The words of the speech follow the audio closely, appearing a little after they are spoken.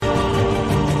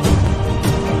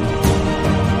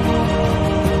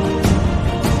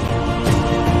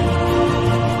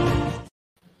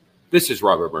This is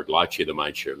Robert Merglacci, the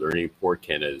Mindshare Learning Report,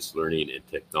 Canada's Learning and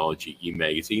Technology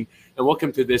e-magazine, and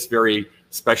welcome to this very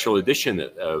special edition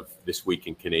of This Week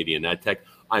in Canadian EdTech.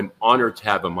 I'm honored to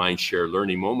have a Mindshare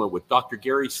Learning moment with Dr.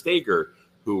 Gary Stager,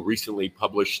 who recently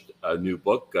published a new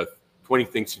book, 20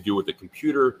 Things to Do with the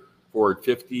Computer, Forward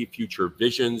 50, Future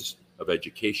Visions of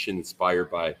Education, inspired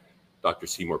by Dr.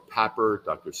 Seymour Papert,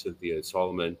 Dr. Cynthia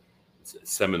Solomon,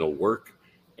 seminal work.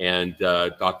 And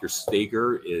Dr.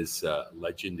 Stager is a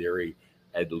legendary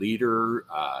ed leader,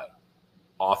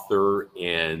 author,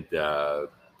 and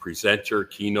presenter,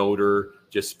 keynoter,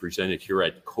 just presented here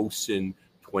at COSIN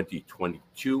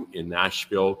 2022 in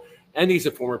Nashville. And he's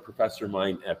a former professor of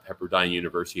mine at Pepperdine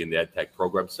University in the EdTech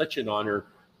program. Such an honor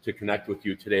to connect with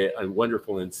you today. A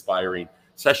wonderful, inspiring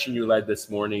session you led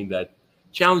this morning that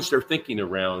challenged our thinking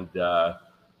around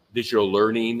digital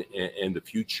learning and the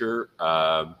future.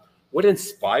 What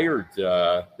inspired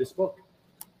this book?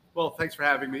 Well, thanks for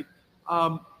having me.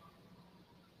 I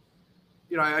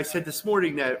said this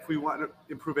morning that if we want to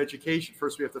improve education,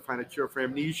 first we have to find a cure for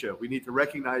amnesia. We need to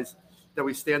recognize that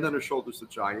we stand on the shoulders of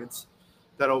giants,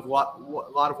 that a lot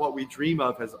of what we dream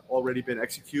of has already been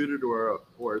executed or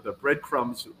the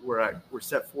breadcrumbs were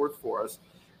set forth for us.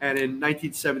 And in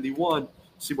 1971,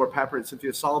 Seymour Papert and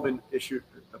Cynthia Solomon issued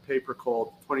a paper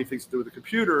called 20 Things to Do with the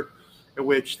Computer, in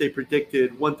which they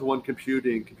predicted one-to-one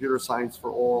computing, computer science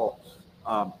for all,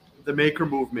 the maker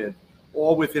movement,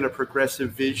 all within a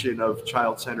progressive vision of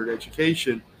child-centered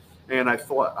education. And I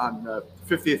thought on the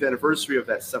 50th anniversary of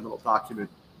that seminal document,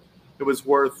 it was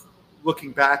worth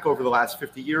looking back over the last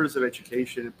 50 years of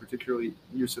education, and particularly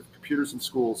use of computers in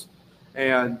schools,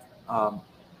 and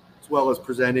as well as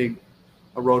presenting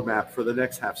a roadmap for the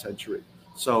next half century.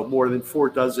 So more than 4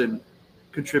 dozen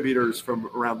contributors from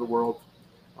around the world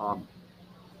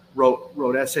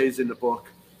wrote essays in the book,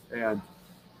 and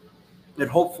it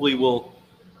hopefully will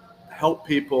help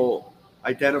people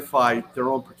identify their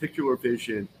own particular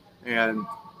vision and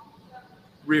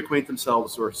reacquaint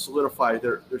themselves or solidify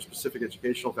their specific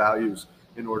educational values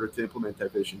in order to implement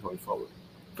that vision going forward.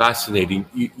 Fascinating.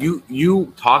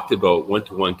 You talked about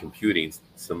one-to-one computing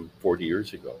some 40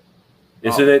 years ago.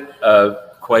 Isn't it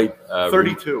quite...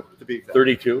 32, to be exact.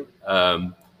 32?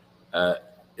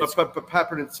 But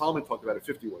Papert and Solomon talked about it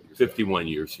 51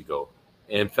 years ago.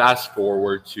 And fast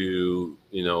forward to,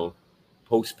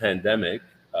 post-pandemic,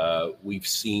 we've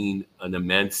seen an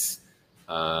immense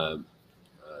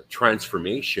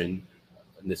transformation.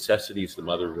 Necessity is the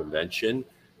mother of invention,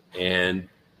 and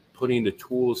putting the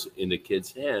tools in the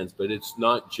kids' hands. But it's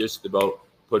not just about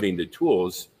putting the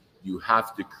tools. You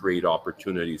have to create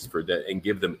opportunities for that and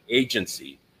give them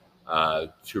agency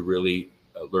to really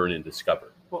learn and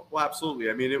discover. Well, absolutely.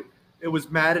 I mean, it was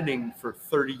maddening for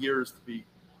 30 years to be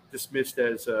dismissed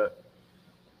as a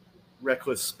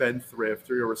reckless spendthrift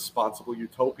or irresponsible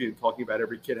utopian, talking about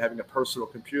every kid having a personal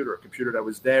computer, a computer that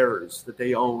was theirs, that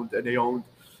they owned, and they owned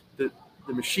the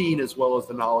machine as well as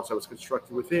the knowledge that was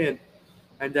constructed within.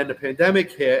 And then the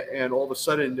pandemic hit, and all of a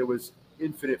sudden there was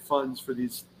infinite funds for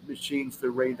these machines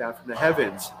to rain down from the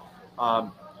heavens.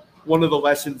 One of the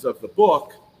lessons of the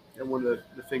book, and one of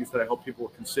the things that I hope people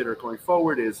will consider going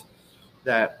forward, is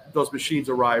that those machines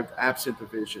arrived absent a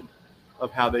vision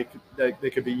of how they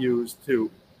could be used to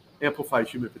amplify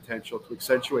human potential, to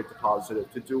accentuate the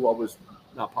positive, to do what was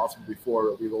not possible before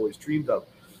or we've always dreamed of.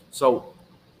 So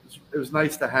it was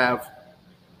nice to have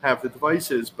the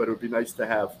devices, but it would be nice to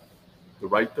have the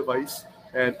right device,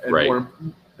 and right. more,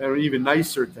 and even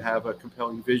nicer to have a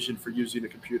compelling vision for using a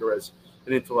computer as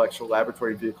an intellectual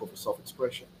laboratory vehicle for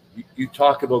self-expression. You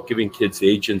talk about giving kids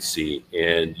agency,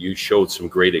 and you showed some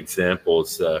great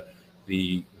examples.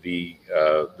 The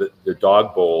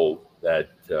dog bowl that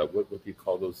what do you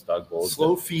call those dog bowls?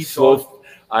 Slow feed.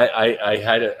 I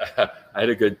had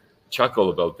a good chuckle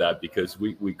about that because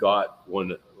we got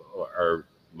one,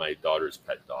 my daughter's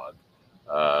pet dog,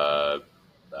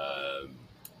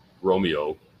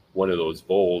 Romeo, one of those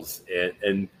bowls,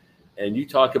 and you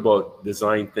talk about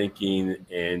design thinking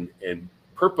and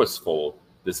purposeful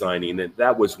designing, and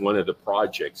that was one of the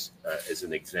projects as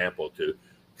an example, to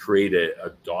create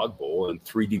a dog bowl and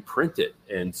 3D print it.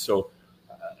 And so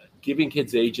giving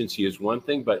kids agency is one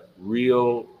thing, but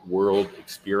real world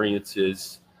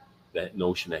experiences, that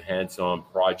notion of hands-on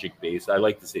project-based, I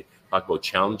like to talk about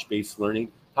challenge-based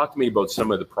learning. Talk to me about some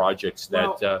of the projects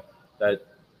that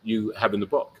you have in the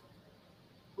book.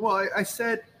 Well, I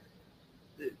said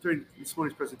during this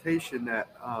morning's presentation that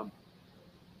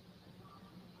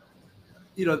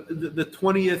the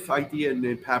 20th idea in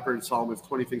Papert and Solomon's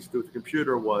 20 Things to Do with the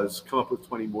Computer was come up with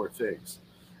 20 more things.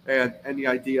 And the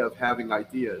idea of having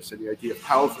ideas, and the idea of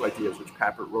powerful ideas, which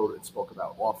Papert wrote and spoke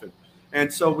about often,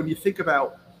 And so when you think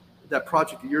about that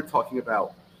project that you're talking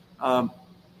about,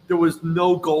 there was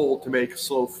no goal to make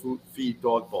slow feed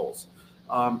dog bowls.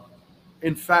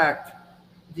 In fact,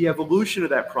 the evolution of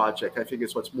that project, I think,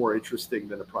 is what's more interesting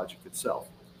than the project itself.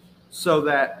 So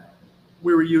that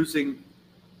we were using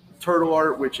Turtle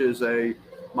Art, which is a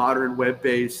modern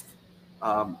web-based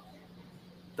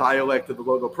dialect of the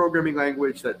Logo programming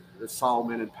language that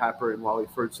Solomon and Papert and Wally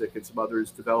Furtzik and some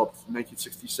others developed in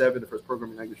 1967, the first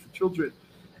programming language for children.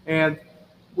 And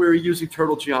we're using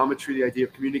turtle geometry, the idea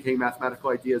of communicating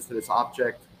mathematical ideas to this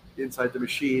object inside the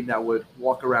machine that would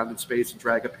walk around in space and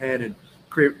drag a pen and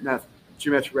create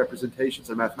geometric representations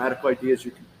and mathematical ideas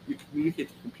you communicate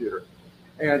to the computer.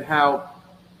 And how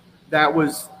that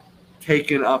was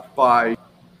taken up by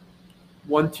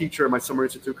one teacher at my summer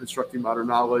institute, Constructing Modern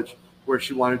Knowledge, where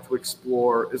she wanted to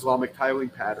explore Islamic tiling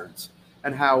patterns,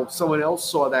 and how someone else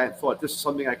saw that and thought, this is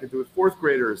something I could do with fourth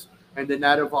graders. And then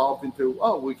that evolved into,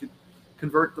 oh, we could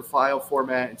convert the file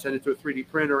format and send it to a 3D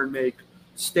printer and make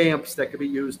stamps that could be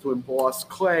used to emboss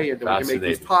clay. And then we can make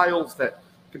these tiles that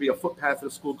could be a footpath in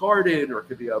a school garden, or it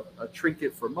could be a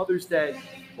trinket for Mother's Day,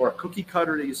 or a cookie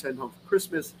cutter that you send home for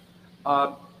Christmas.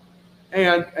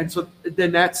 And so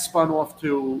then that spun off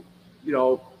to,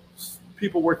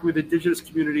 people working with indigenous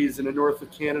communities in the north of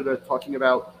Canada, talking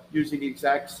about using the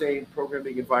exact same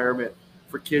programming environment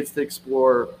for kids to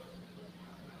explore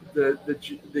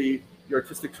the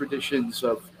artistic traditions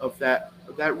of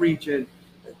that region,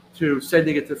 to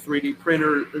sending it to 3D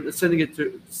printer, sending it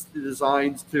to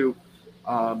designs to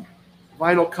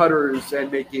vinyl cutters,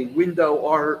 and making window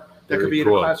art that could be in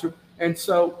a classroom. And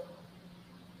so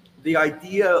the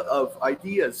idea of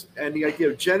ideas and the idea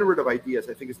of generative ideas,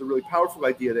 I think, is the really powerful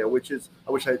idea there, which is,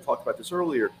 I wish I had talked about this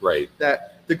earlier, right?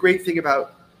 That the great thing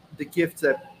about the gifts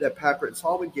that Papert and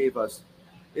Solomon gave us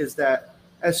is that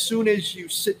as soon as you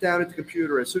sit down at the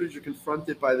computer, as soon as you're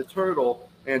confronted by the turtle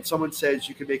and someone says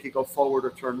you can make it go forward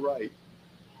or turn right,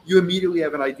 you immediately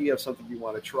have an idea of something you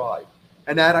want to try.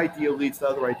 And that idea leads to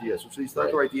other ideas, which leads to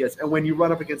other ideas. And when you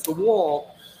run up against the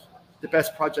wall, the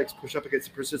best projects push up against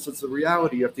the persistence of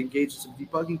reality. You have to engage in some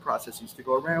debugging processes to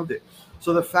go around it.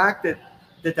 So the fact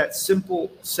that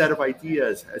simple set of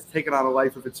ideas has taken on a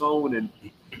life of its own. And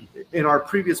in our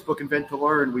previous book, Invent to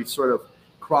Learn, we sort of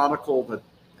chronicled a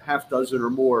half dozen or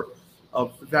more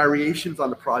of variations on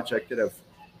the project that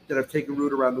have taken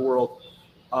root around the world.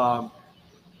 What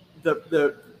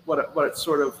it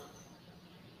sort of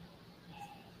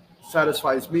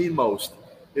satisfies me most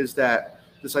is that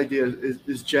this idea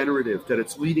is generative, that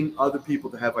it's leading other people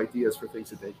to have ideas for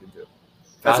things that they can do,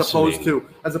 as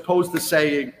opposed to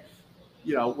saying,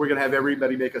 we're going to have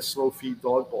everybody make a slow feed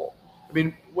dog bowl. I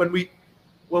mean, when we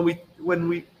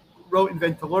wrote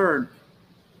Invent to Learn,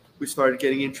 we started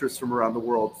getting interest from around the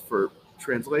world for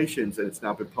translations, and it's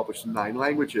now been published in 9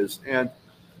 languages. And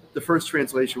the first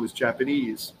translation was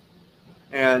Japanese,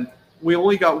 and we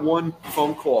only got one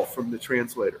phone call from the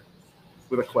translator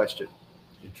with a question.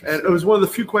 And it was one of the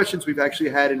few questions we've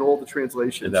actually had in all the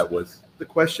translations. And that was? The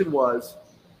question was,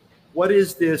 what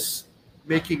is this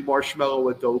making marshmallow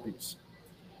adobes?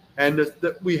 And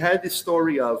we had this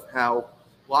story of how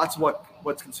lots of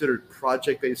what's considered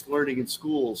project-based learning in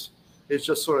schools is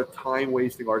just sort of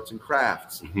time-wasting arts and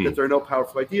crafts, that there are no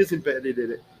powerful ideas embedded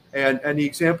in it. And the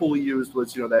example we used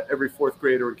was, that every fourth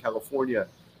grader in California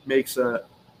makes an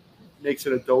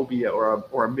adobe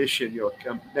or a mission,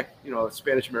 a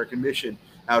Spanish American mission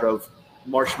out of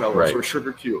marshmallows or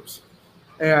sugar cubes.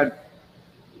 And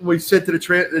we said to the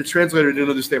translator didn't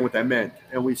understand what that meant.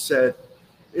 And we said,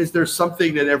 is there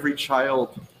something that every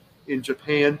child in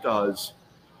Japan does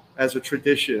as a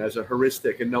tradition, as a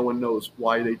heuristic, and no one knows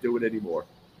why they do it anymore?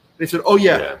 And they said, oh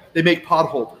yeah, they make pot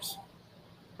holders.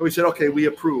 And we said, okay, we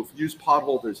approve. Use pot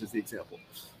holders as the example.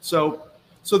 So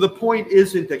the point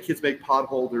isn't that kids make pot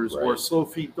holders or slow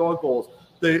feed dog bowls.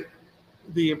 The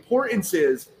importance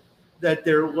is that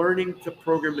they're learning to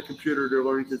program the computer, they're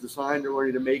learning to design, they're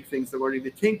learning to make things, they're learning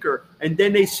to tinker, and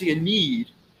then they see a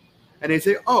need, and they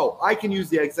say, oh, I can use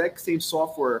the exact same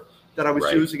software that I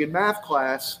was using in math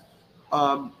class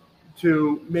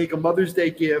to make a Mother's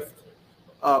Day gift,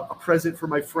 a present for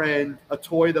my friend, a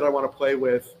toy that I want to play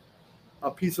with, a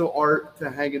piece of art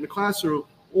to hang in the classroom,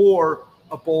 or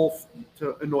a bowl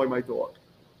to annoy my dog.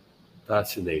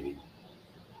 Fascinating.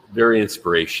 Very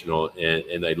inspirational,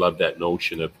 and I love that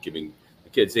notion of giving the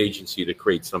kids agency to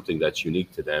create something that's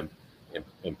unique to them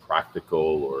and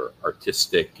practical or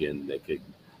artistic, and they could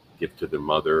give to their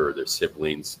mother or their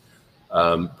siblings.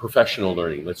 Professional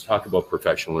learning. Let's talk about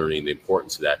professional learning, the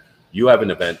importance of that. You have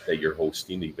an event that you're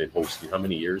hosting. You've been hosting how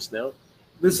many years now?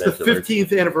 This is the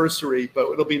 15th anniversary,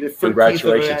 but it'll be the 15th.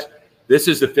 Congratulations. this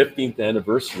is the 15th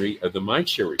anniversary of the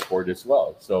Mindshare Report as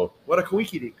well. So what a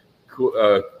coinky-dink.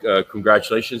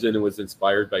 Congratulations. And it was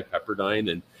inspired by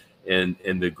Pepperdine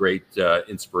and the great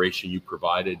inspiration you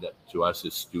provided to us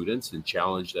as students and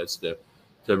challenged us to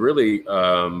really,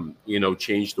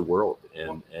 change the world.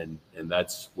 And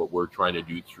that's what we're trying to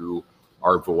do through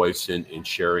our voice in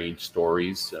sharing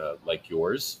stories like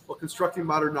yours. Well, Constructing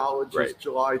Modern Knowledge is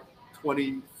July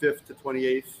 25th to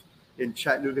 28th in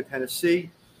Chattanooga, Tennessee.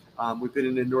 We've been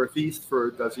in the Northeast for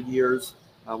a dozen years.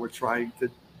 We're trying to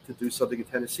do something in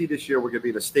Tennessee this year. We're going to be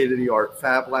in a state-of-the-art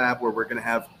fab lab where we're going to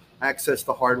have access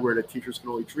to hardware that teachers can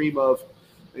only dream of,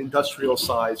 industrial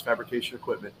size fabrication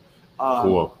equipment.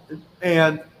 Cool.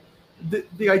 And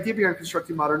the idea behind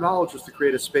Constructing Modern Knowledge was to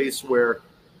create a space where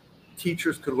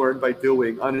teachers could learn by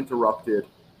doing, uninterrupted,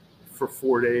 for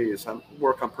 4 days, and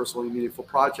work on personally meaningful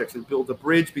projects and build a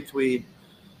bridge between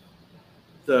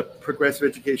the progressive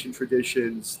education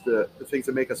traditions, the things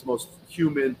that make us most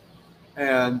human,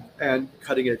 and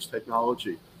cutting edge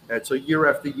technology. And so year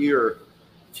after year,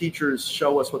 teachers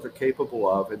show us what they're capable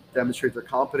of and demonstrate their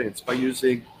competence by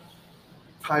using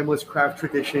timeless craft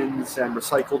traditions and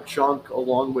recycled junk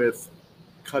along with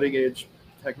cutting edge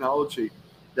technology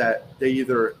that they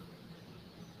either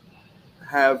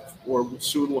have or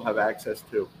soon will have access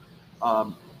to.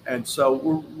 And so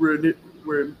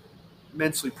we're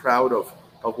immensely proud of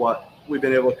what we've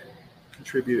been able to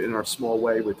contribute in our small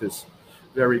way with this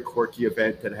very quirky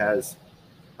event that has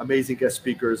amazing guest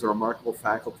speakers, a remarkable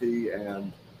faculty,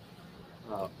 and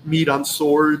meat on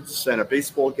swords and a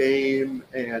baseball game.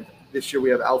 And this year we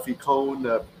have Alfie Kohn,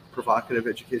 the provocative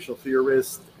educational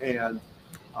theorist, and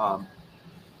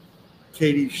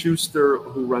Katie Schuster,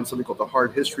 who runs something called the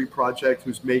Hard History Project,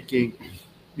 who's making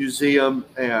museum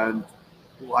and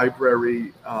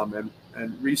library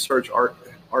and research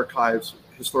archives,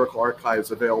 historical archives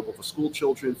available for school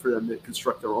children, for them to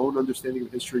construct their own understanding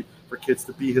of history, for kids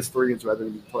to be historians rather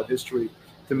than be taught history,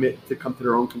 to come to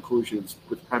their own conclusions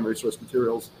with primary source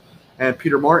materials. And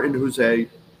Peter Martin, who's a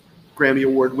Grammy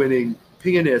Award-winning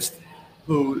pianist,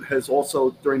 who has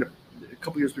also, during a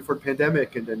couple years before the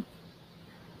pandemic and then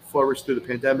flourished through the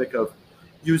pandemic, of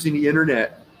using the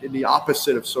internet in the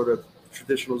opposite of sort of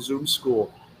traditional Zoom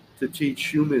school to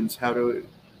teach humans how to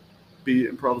be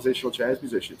improvisational jazz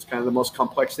musicians. Kind of the most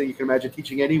complex thing you can imagine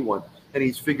teaching anyone. And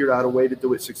he's figured out a way to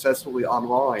do it successfully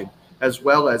online, as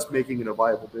well as making it a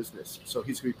viable business. So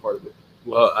he's going to be part of it.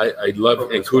 Well, I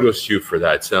love, and kudos to you for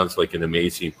that. Sounds like an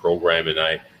amazing program. And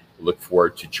I look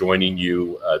forward to joining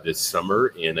you this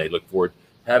summer. And I look forward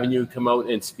to having you come out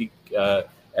and speak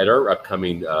at our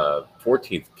upcoming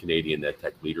 14th Canadian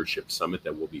EdTech Leadership Summit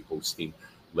that we'll be hosting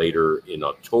later in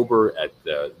October at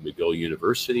McGill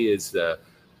University. Is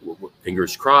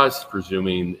fingers crossed,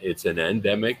 presuming it's an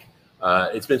endemic.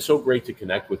 It's been so great to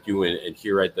connect with you, and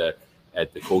here at the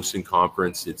COSN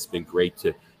conference, it's been great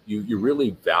to you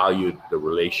really valued the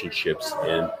relationships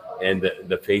and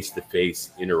the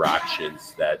face-to-face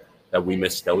interactions that we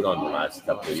missed out on the last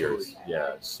couple of years.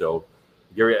 Yeah, so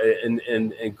Gary,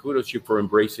 and kudos to you for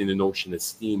embracing the notion of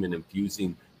STEAM and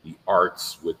infusing the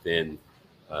arts within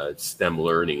STEM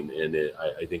learning. And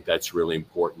I think that's really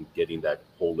important, getting that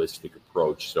holistic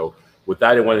approach. So with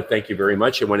that, I want to thank you very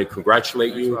much. I want to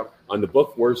congratulate you on the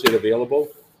book. Where's it available?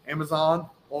 Amazon,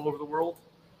 all over the world.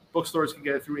 Bookstores can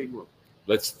get it through Ingram.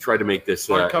 Let's try to make this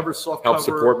hardcover, softcover, help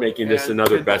support making this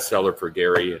another bestseller for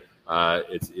Gary.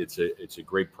 It's a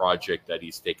great project that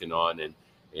he's taken on,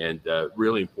 and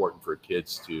really important for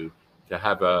kids to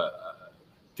have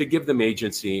to give them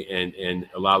agency and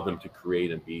allow them to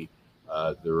create and be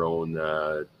their own,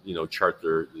 chart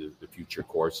the future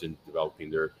course in developing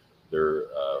their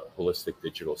holistic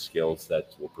digital skills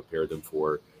that will prepare them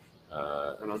for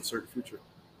an uncertain future.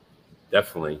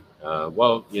 Definitely.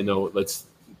 Let's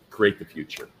create the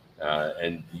future.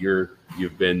 And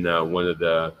you've been one of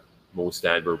the most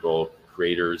admirable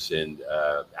creators and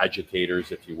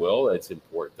agitators, if you will. It's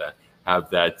important to have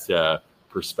that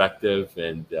perspective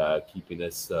and keeping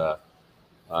us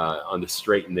on the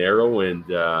straight and narrow and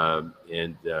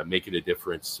making a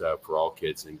difference for all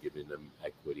kids and giving them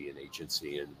equity and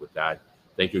agency. And with that,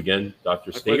 thank you again,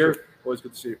 Dr. Stager. Always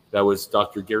good to see you. That was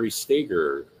Dr. Gary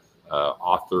Stager,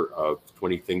 author of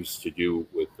 20 Things to Do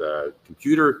with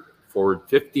Computer Forward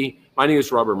 50. My name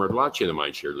is Robert Murdelacci of the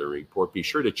Mindshare Learning Report. Be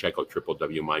sure to check out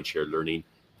www.mindshare.learning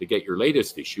to get your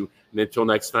latest issue. And until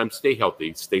next time, stay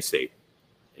healthy, stay safe,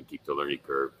 and keep the learning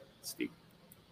curve steep.